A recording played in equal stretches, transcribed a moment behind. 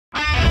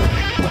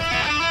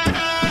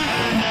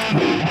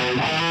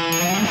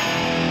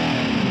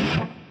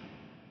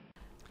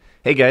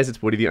Hey guys,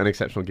 it's Woody the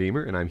Unexceptional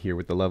Gamer, and I'm here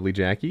with the lovely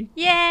Jackie.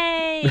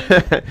 Yay!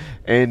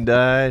 And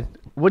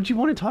what do you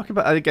want to talk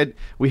about?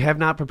 We have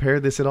not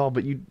prepared this at all,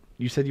 but you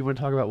said you want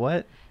to talk about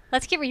what?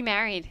 Let's get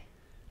remarried.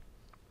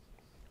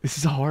 This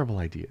is a horrible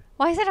idea.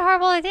 Why is it a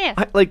horrible idea?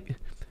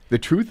 The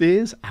truth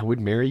is, I would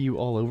marry you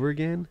all over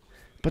again,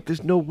 but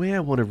there's no way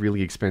I want a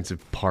really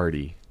expensive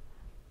party.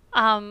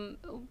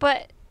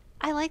 But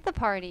I like the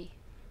party.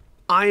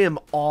 I am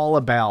all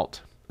about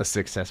a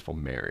successful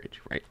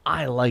marriage, right?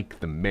 I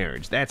like the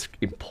marriage. That's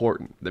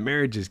important. The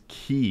marriage is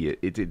key.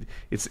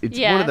 It's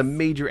one of the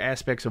major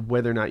aspects of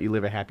whether or not you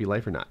live a happy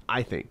life or not,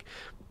 I think.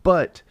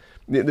 But,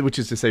 which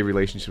is to say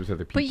relationships with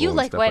other people. But you and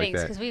like stuff weddings,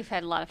 like because we've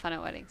had a lot of fun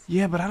at weddings.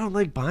 Yeah, but I don't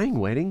like buying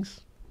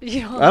weddings. I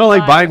don't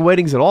like buying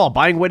weddings at all.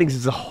 Buying weddings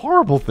is a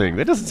horrible thing.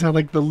 That doesn't sound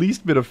like the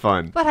least bit of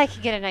fun. But I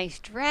could get a nice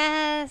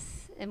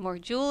dress and more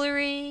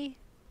jewelry.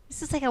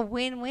 This is like a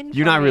win-win.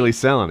 You're not really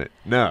selling it.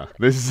 No,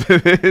 this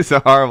is a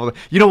horrible.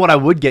 You know what I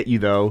would get you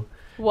though?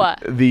 What?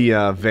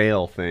 The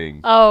veil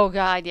thing. Oh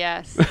God,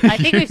 yes. I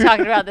think we've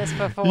talked about this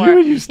before. You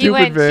and your stupid he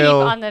went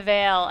veil. cheap on the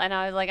veil, and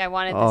I was like, I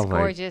wanted this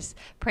gorgeous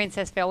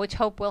princess veil, which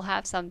hope we'll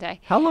have someday.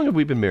 How long have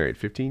we been married?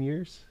 15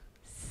 years?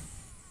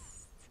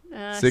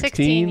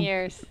 16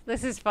 years.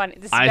 This is funny.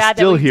 This is I bad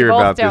still that we hear both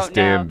about don't this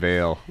damn know.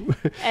 veil.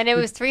 And it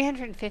was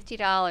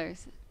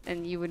 $350,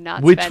 and you would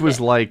not Which spend was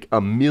it. like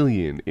 $1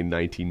 million in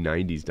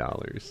 1990s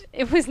dollars.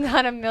 It was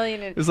not $1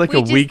 million. It was like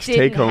a week's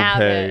take-home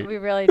pay. We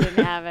really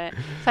didn't have it.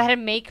 So I had to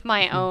make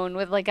my own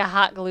with like a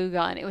hot glue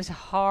gun. It was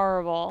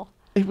horrible.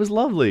 It was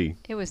lovely.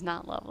 It was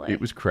not lovely.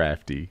 It was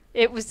crafty.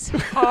 It was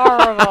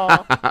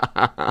horrible.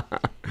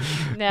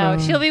 No,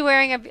 she'll be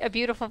wearing a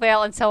beautiful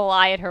veil, and so will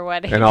I at her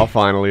wedding. And I'll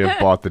finally have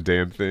bought the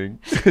damn thing.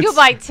 You'll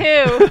buy two.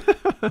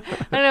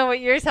 I don't know what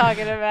you're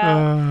talking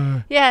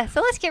about. Yeah, so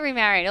let's get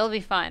remarried. It'll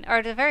be fun. Or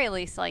at the very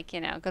least, like,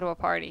 go to a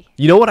party.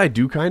 You know what I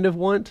do kind of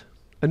want?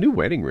 A new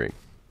wedding ring.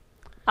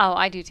 Oh,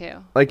 I do too.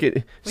 Like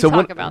it. We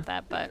talk about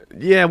that, but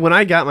yeah, when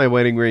I got my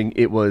wedding ring,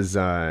 it was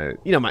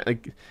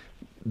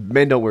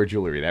men don't wear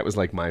jewelry. That was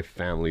like my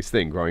family's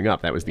thing growing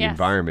up. That was the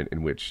environment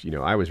in which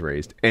I was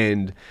raised,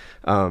 and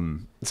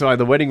so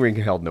the wedding ring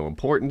held no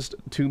importance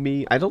to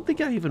me. I don't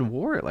think I even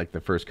wore it like the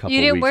first couple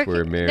weeks we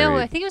were married. No,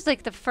 I think it was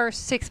like the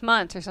first 6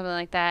 months or something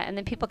like that, and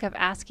then people kept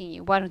asking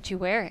you, "Why don't you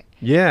wear it?"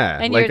 Yeah,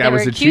 and like I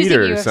was a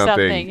cheater or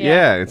something.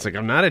 Yeah, it's like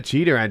I'm not a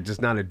cheater. I'm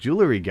just not a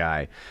jewelry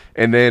guy.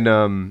 And then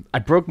I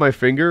broke my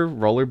finger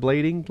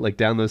rollerblading like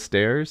down those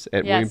stairs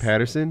at William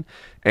Patterson.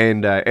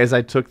 And as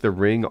I took the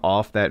ring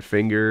off that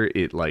finger,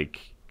 it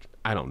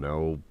I don't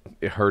know,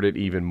 it hurt it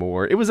even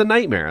more. It was a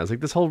nightmare. I was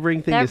like, this whole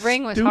ring thing is stupid. That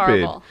ring was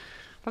horrible.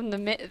 From the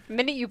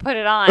minute you put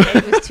it on,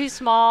 it was too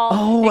small.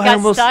 Oh, it got I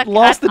almost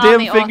lost the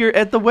damn finger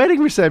at the wedding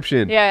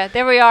reception. Yeah,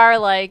 there we are,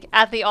 like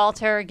at the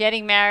altar,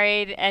 getting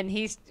married, and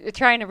he's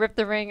trying to rip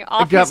the ring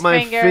off his finger.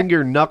 I got my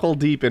finger knuckle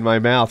deep in my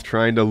mouth,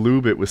 trying to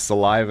lube it with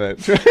saliva.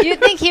 You'd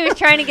think he was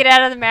trying to get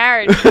out of the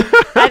marriage.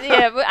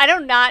 I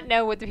do not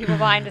know what the people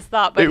behind us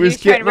thought, but he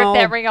was trying to rip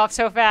that ring off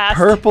so fast.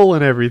 Purple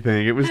and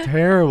everything. It was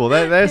terrible.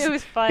 It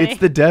was funny.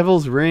 It's the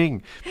devil's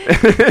ring.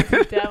 It's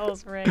the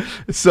devil's ring.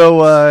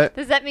 So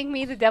does that make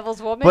me the devil's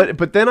woman?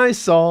 But then I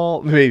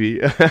saw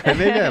maybe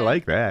I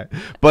like that.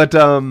 But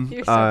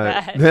You're so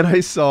bad. Then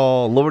I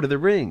saw Lord of the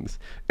Rings,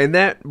 and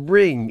that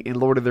ring in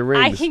Lord of the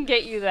Rings, I can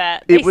get you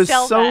that. It was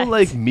so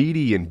like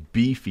meaty and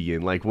beefy,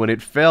 and like when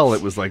it fell,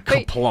 it was like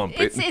plump.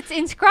 It's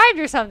inscribed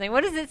or something.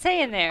 What does it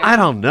say in there? I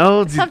don't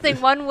know.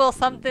 Something one will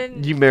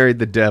something. You married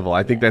the devil.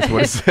 I think that's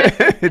what it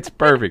said. It's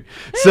perfect.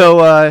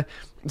 So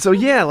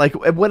yeah, like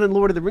when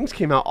Lord of the Rings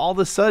came out, all of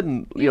a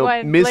sudden,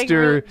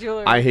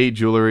 Mr. I hate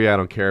jewelry, I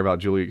don't care about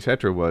jewelry,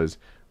 etc. was,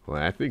 well,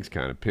 that thing's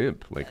kind of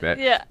pimp, like that.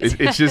 Yeah,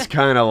 it's just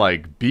kind of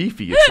like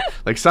beefy. It's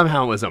like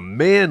somehow it was a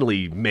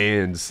manly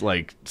man's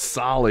like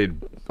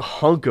solid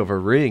hunk of a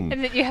ring,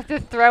 and that you have to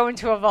throw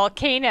into a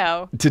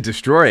volcano to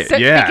destroy it.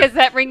 Because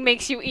that ring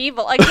makes you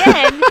evil.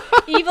 Again,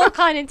 evil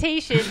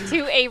connotation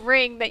to a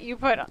ring that you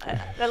put on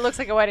that looks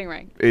like a wedding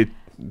ring. It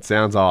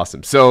sounds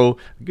awesome. So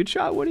good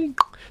shot, Woody.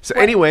 So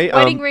anyway,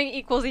 wedding ring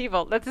equals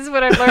evil. This is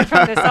what I've learned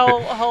from this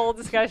whole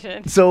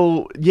discussion.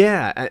 So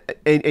yeah,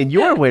 and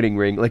your wedding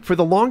ring, like for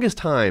the longest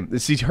time,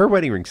 see, her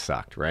wedding ring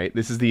sucked, right?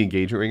 This is the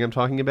engagement ring I'm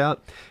talking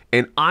about,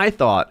 and I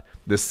thought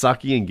the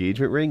sucky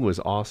engagement ring was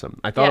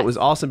awesome. I thought it was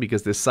awesome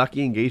because the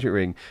sucky engagement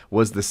ring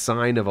was the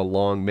sign of a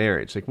long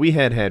marriage. Like we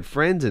had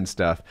friends and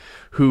stuff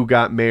who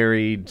got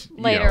married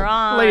later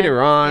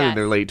on in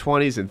their late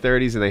 20s and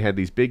 30s, and they had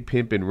these big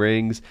pimpin'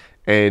 rings.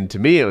 And to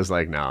me, it was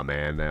like, nah,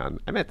 man,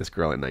 I met this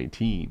girl at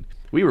 19.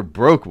 We were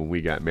broke when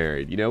we got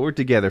married. We're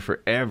together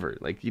forever.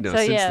 Like, since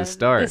the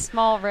start. The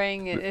small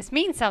ring, it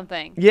means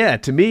something. Yeah,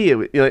 to me,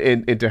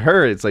 and to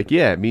her, it's like,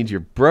 yeah, it means you're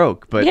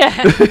broke. But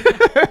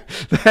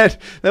that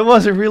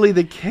wasn't really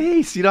the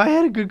case. I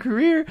had a good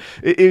career.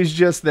 It was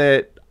just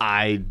that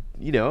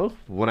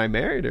when I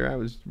married her, I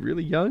was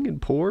really young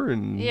and poor.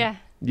 And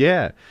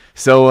yeah.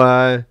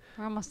 So,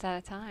 we're almost out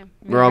of time.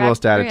 We're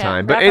almost out of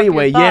time. But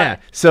anyway,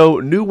 so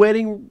new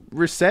wedding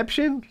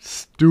reception?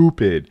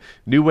 Stupid.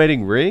 New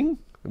wedding ring?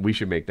 We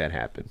should make that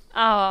happen.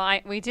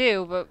 We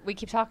do, but we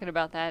keep talking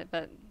about that,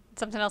 but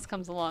something else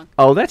comes along.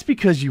 Oh, that's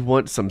because you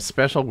want some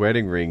special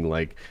wedding ring,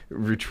 like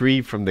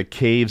retrieved from the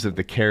caves of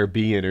the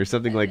Caribbean or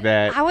something like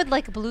that. I would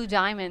like a blue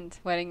diamond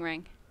wedding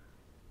ring.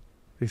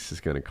 This is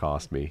going to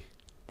cost me.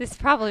 This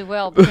probably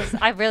will, because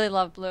I really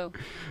love blue.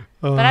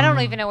 But I don't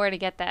even know where to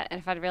get that and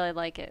if I'd really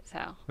like it,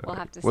 so we'll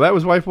have to see. Well, that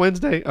was Wife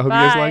Wednesday. I hope you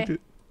guys Bye. liked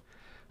it.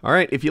 All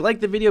right, if you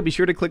liked the video, be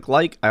sure to click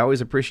like. I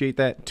always appreciate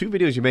that. 2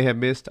 videos you may have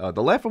missed.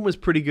 The last one was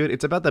pretty good.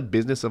 It's about the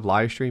business of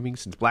live streaming.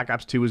 Since Black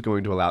Ops 2 is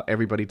going to allow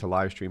everybody to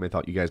live stream, I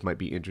thought you guys might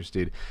be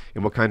interested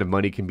in what kind of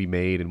money can be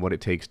made and what it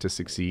takes to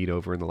succeed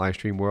over in the live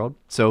stream world.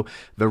 So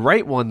the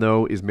right one,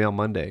 though, is Mail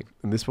Monday.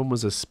 And this one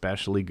was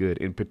especially good.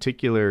 In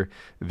particular,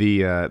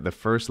 the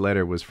first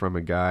letter was from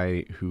a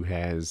guy who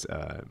has...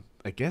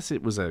 I guess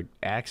it was an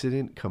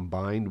accident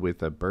combined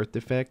with a birth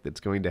defect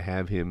that's going to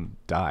have him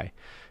die.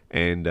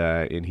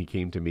 And he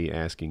came to me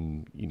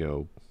asking,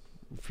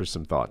 for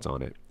some thoughts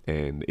on it.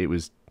 And it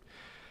was,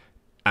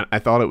 I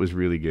thought it was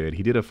really good.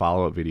 He did a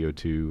follow-up video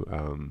too.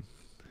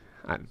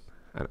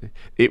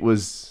 It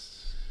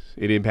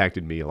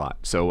impacted me a lot.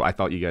 So I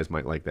thought you guys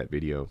might like that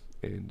video,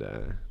 and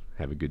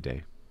have a good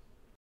day.